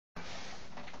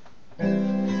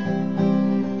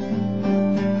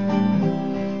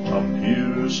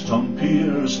Tom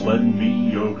Pearce, lend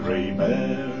me your grey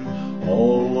mare,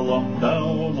 all along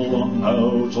down, along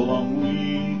out, along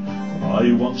lee.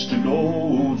 I wants to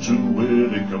go to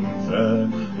Widdecombe Fair,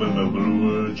 with Bill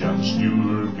Brewer, Jan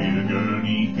Stewart, Peter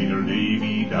Gurney, Peter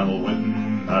Davy, Daniel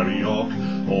Wynn, Harry York,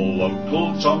 old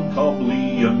Uncle Tom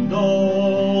Cobley and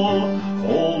all,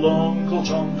 old Uncle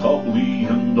Tom Cobley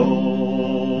and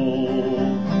all.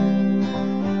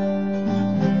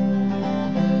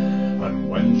 And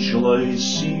when shall I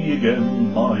see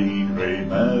again my grey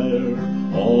mare,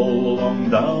 all along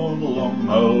down, along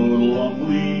out, along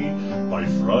lee? By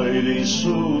Friday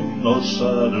soon, or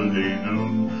Saturday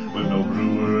noon, with Bill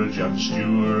Brewer, Jan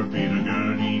Stewart, Peter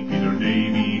Gurney, Peter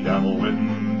Davy, Daniel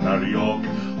Wynn, Harry York,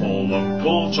 old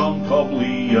Uncle Tom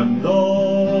Cobley and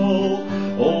all,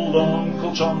 old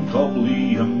Uncle Tom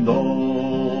Cobley and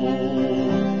all.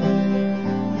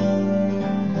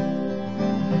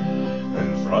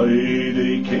 And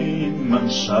Friday came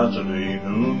and Saturday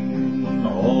noon,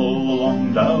 all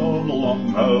along down,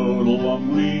 along out,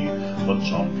 along lee. But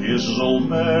Tom Pearce's old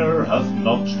mare hath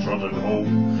not trotted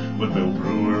home, with Bill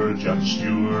Brewer, Jan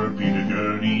Stewart, Peter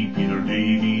Gurney, Peter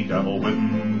Davy, Daniel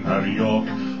Wynn, Harry York,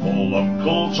 old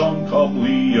Uncle Tom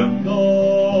Cobley and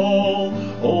all,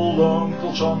 old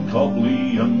Uncle Tom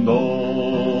Cobley and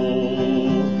all.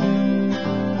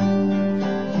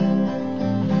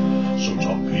 So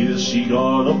Tom Pearce he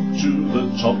got up to the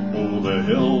top of the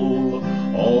hill,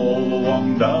 all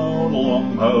along down,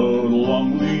 along out,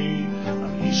 along lee.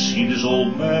 He seen his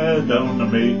old mare down a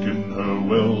making her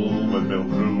will, with Bill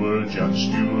Brewer, Jan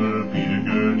Stewart, Peter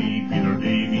Gurney, Peter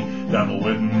Davy, Daniel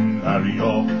Wynn, Harry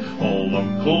York, old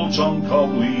Uncle Tom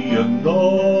Cobley and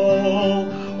all,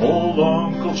 old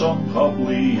Uncle Tom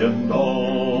Cobley and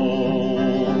all.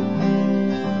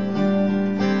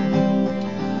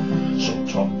 So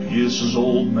Tom Pearce's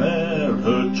old mare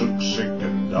her took sick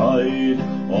and died,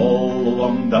 all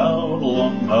along down,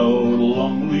 along out,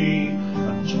 along lee.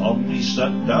 Tom he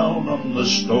sat down on the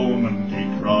stone and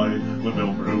he cried, with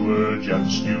Bill Brewer, Jan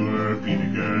Stewart, Peter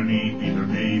Gurney, Peter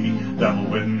Davy,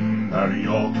 Daniel Wynn, Harry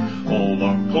York, old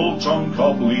Uncle Tom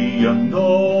Cobley and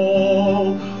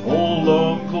all, old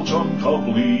Uncle Tom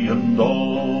Cobley and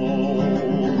all.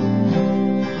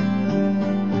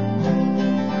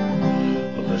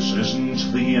 But this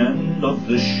isn't the end of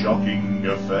this shocking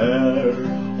affair,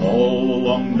 all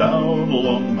along down,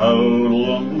 along out,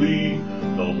 along lee.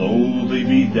 Although they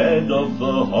be dead of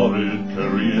the horrid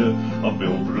career of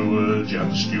Bill Brewer,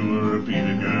 Jan Stewart,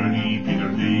 Peter Gurney, Peter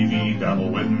Davy,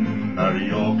 Daniel Wynn, Harry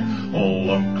York, old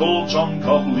Uncle Tom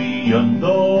Cobley and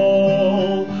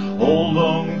all, old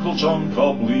Uncle Tom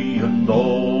Cobley and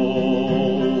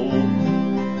all.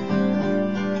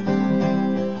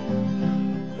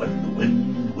 When the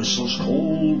wind whistles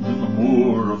cold in the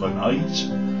moor of a night,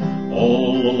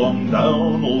 all along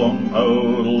down, along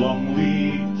out, along lee,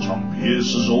 Tom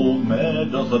Pearce's old mare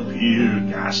doth appear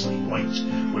ghastly white,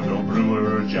 with Bill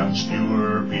Brewer, Jan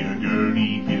Stewart, Peter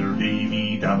Gurney, Peter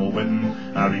Davy, Daniel Wynn,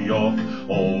 Harry York,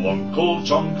 old Uncle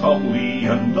Tom Cobley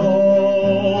and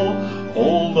all,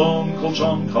 old Uncle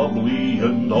Tom Cobley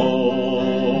and all.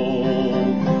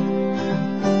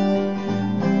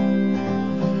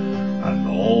 And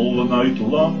all the night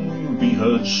long we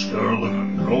heard skirling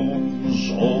and groans,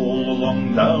 all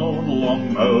along down,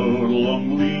 along out,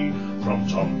 along lee, from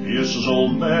Tom Pearce's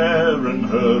old mare and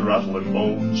her rattling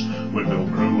bones, with Bill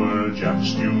Brewer, Jan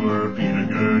Stewart, Peter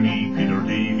Gurney, Peter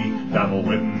Davy, Daniel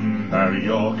Wynn, Harry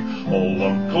York, old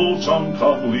Uncle Tom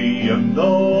Cobley and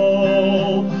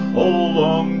all, old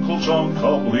Uncle Tom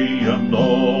Cobley and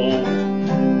all.